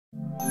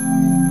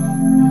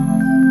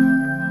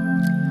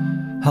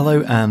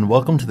Hello and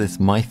welcome to this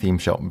My Theme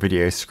Shop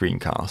video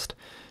screencast.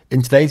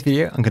 In today's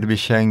video, I'm going to be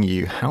showing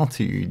you how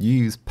to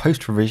use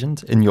post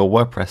revisions in your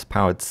WordPress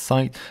powered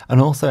site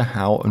and also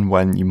how and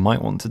when you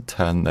might want to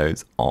turn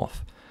those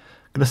off.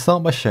 I'm going to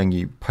start by showing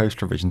you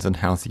post revisions and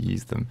how to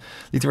use them.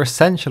 These are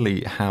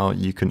essentially how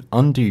you can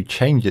undo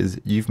changes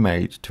you've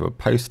made to a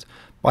post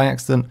by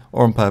accident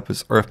or on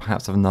purpose, or if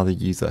perhaps another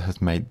user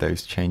has made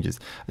those changes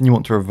and you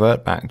want to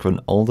revert back to an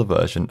older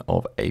version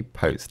of a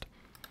post.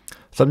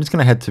 So I'm just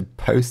going to head to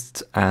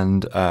posts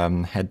and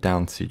head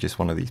down to just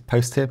one of these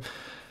posts here.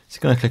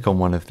 Just going to click on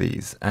one of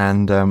these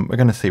and we're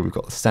going to see we've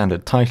got the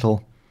standard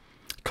title,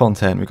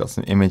 content, we've got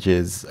some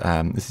images.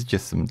 This is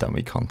just some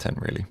dummy content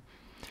really.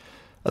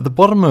 At the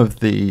bottom of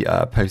the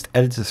post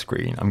editor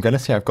screen, I'm going to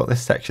see I've got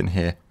this section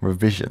here,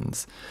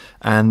 revisions,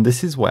 and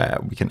this is where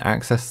we can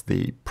access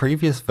the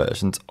previous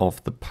versions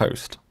of the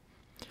post.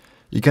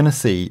 You're going to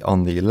see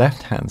on the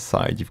left hand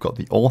side, you've got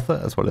the author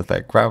as well as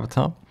their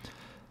gravatar,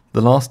 the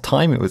last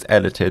time it was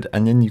edited,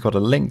 and then you've got a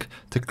link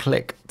to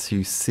click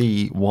to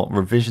see what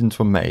revisions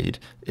were made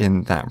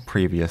in that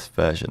previous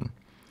version.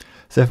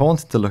 So if I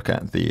wanted to look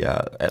at the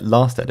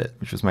last edit,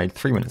 which was made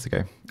 3 minutes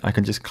ago, I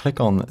can just click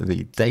on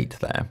the date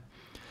there.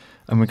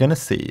 And we're going to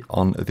see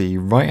on the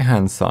right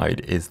hand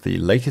side is the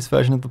latest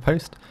version of the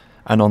post,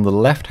 and on the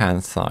left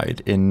hand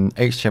side in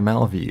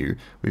HTML view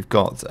we've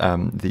got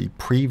the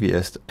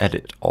previous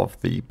edit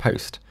of the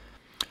post.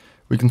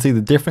 We can see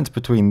the difference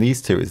between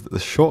these two is that the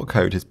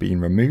shortcode has been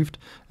removed,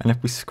 and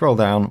if we scroll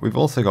down we've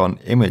also got an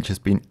image has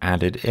been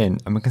added in,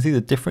 and we can see the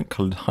different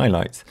coloured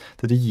highlights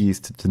that are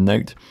used to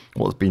denote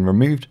what's been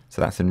removed, so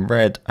that's in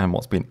red, and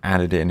what's been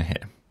added in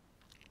here.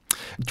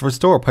 To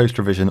restore a post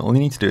revision, all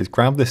you need to do is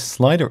grab this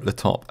slider at the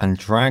top and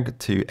drag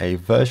to a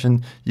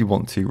version you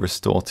want to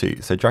restore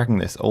to. So dragging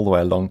this all the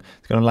way along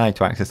is going to allow you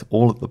to access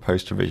all of the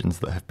post revisions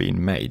that have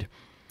been made.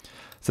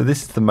 So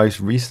this is the most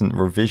recent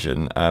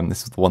revision.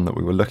 This is the one that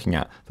we were looking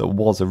at that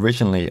was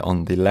originally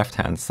on the left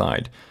hand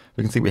side.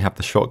 We can see we have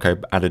the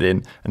shortcode added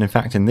in, and in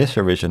fact in this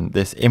revision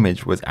this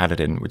image was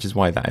added in, which is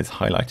why that is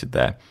highlighted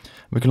there.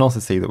 We can also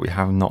see that we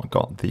have not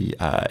got the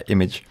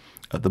image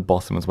at the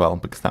bottom as well,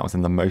 because that was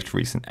in the most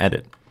recent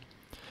edit.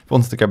 If I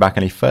wanted to go back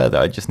any further,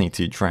 I just need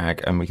to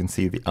drag and we can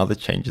see the other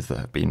changes that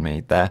have been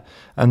made there,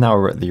 and now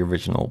we're at the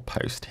original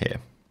post here.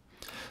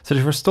 So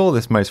to restore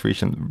this most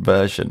recent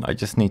version, I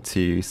just need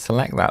to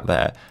select that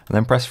there and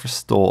then press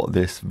restore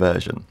this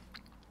version.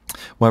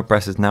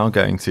 WordPress is now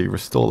going to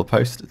restore the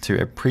post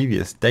to a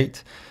previous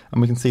date,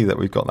 and we can see that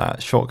we've got that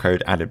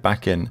shortcode added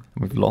back in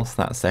and we've lost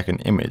that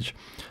second image.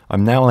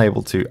 I'm now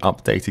able to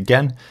update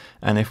again,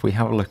 and if we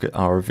have a look at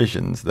our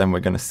revisions, then we're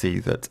going to see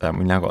that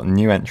we've now got a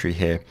new entry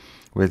here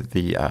with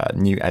the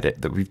new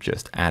edit that we've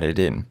just added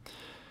in.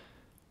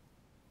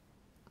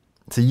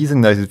 So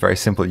using those is very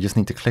simple. You just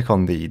need to click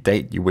on the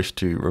date you wish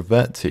to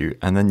revert to,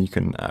 and then you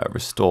can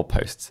restore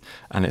posts.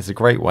 And it's a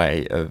great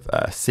way of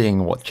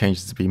seeing what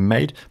changes have been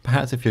made.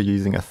 Perhaps if you're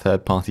using a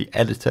third-party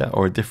editor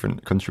or a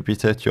different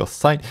contributor to your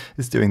site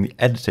is doing the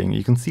editing,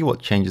 you can see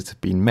what changes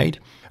have been made.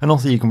 And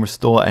also you can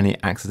restore any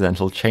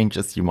accidental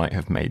changes you might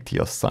have made to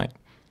your site.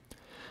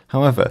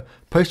 However,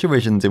 post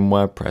revisions in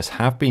WordPress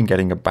have been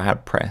getting a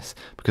bad press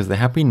because they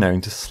have been known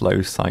to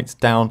slow sites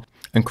down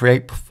and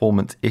create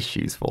performance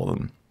issues for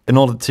them. In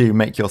order to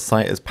make your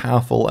site as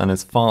powerful and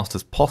as fast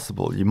as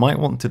possible, you might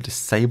want to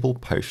disable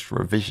post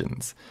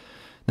revisions.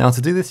 Now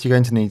to do this, you're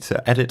going to need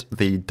to edit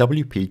the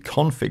WP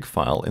config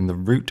file in the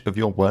root of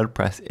your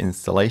WordPress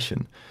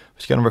installation,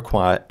 which is going to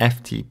require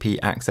FTP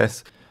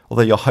access,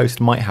 although your host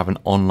might have an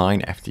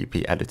online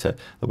FTP editor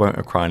that won't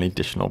require any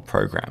additional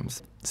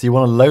programs. So you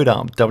want to load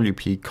up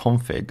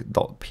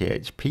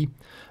wp-config.php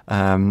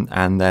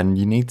and then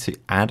you need to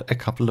add a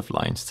couple of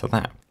lines to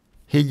that.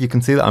 Here you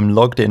can see that I'm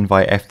logged in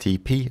via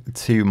FTP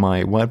to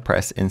my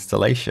WordPress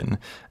installation,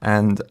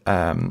 and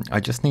I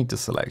just need to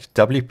select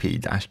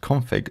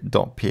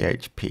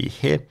wp-config.php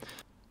here.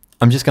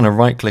 I'm just going to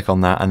right click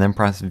on that and then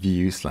press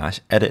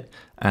view/edit,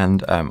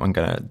 and I'm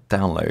going to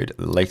download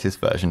the latest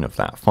version of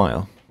that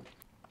file.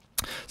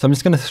 So I'm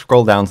just going to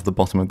scroll down to the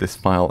bottom of this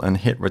file and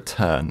hit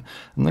return,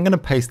 and I'm going to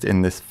paste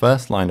in this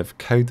first line of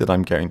code that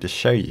I'm going to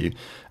show you,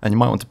 and you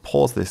might want to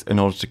pause this in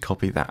order to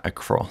copy that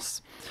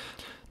across.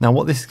 Now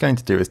what this is going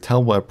to do is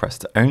tell WordPress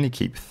to only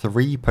keep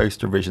 3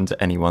 post revisions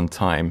at any one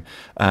time.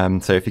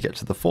 So if you get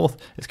to the 4th,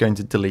 it's going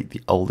to delete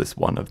the oldest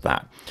one of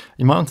that.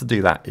 You might want to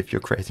do that if you're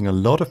creating a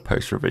lot of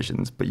post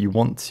revisions, but you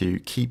want to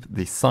keep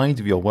the size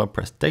of your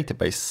WordPress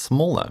database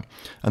smaller,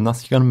 and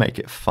thus you're going to make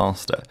it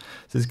faster.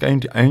 So it's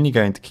only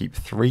going to keep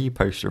 3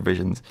 post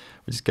revisions,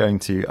 which is going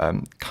to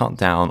cut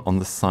down on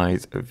the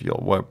size of your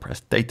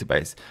WordPress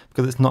database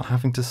because it's not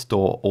having to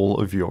store all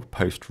of your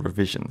post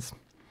revisions.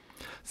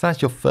 So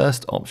that's your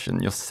first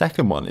option. Your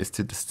second one is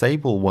to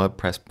disable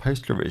WordPress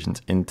post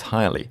revisions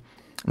entirely.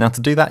 Now to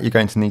do that, you're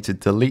going to need to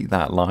delete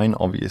that line,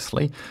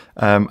 obviously,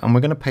 and we're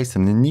going to paste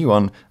in a new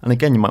one. And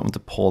again, you might want to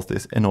pause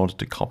this in order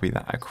to copy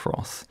that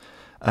across.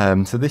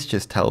 So this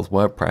just tells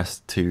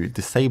WordPress to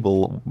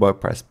disable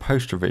WordPress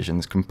Post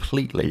Revisions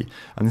completely,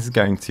 and this is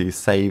going to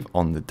save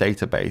on the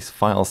database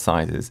file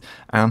sizes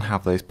and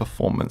have those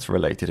performance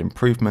related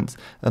improvements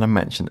that I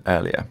mentioned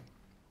earlier.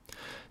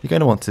 You're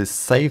going to want to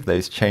save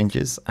those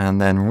changes and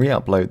then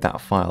re-upload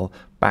that file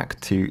back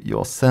to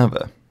your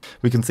server.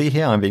 We can see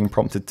here I'm being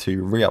prompted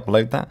to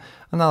re-upload that,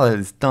 and now that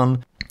it's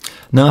done,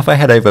 now if I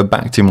head over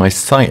back to my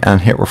site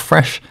and hit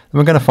refresh, then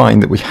we're going to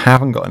find that we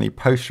haven't got any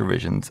post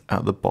revisions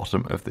at the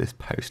bottom of this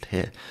post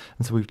here.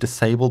 And so we've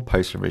disabled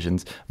post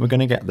revisions, and we're going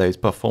to get those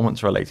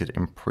performance related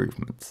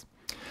improvements.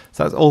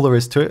 So that's all there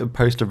is to it with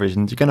post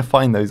revisions. You're going to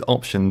find those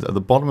options at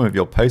the bottom of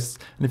your posts,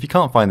 and if you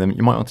can't find them,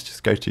 you might want to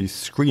just go to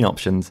Screen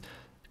Options,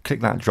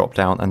 click that drop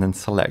down, and then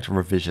select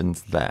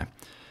Revisions there.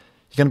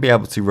 You're going to be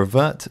able to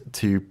revert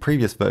to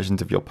previous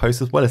versions of your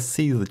post as well as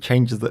see the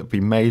changes that have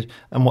been made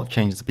and what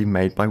changes have been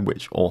made by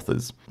which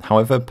authors.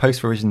 However,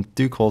 post revisions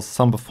do cause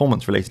some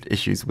performance related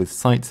issues with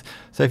sites,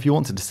 so if you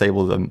want to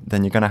disable them,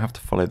 then you're going to have to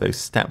follow those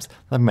steps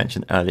that I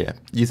mentioned earlier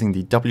using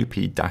the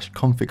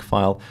wp-config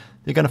file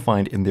you're going to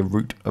find in the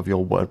root of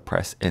your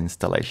WordPress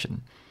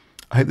installation.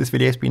 I hope this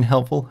video has been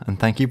helpful, and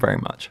thank you very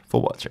much for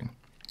watching.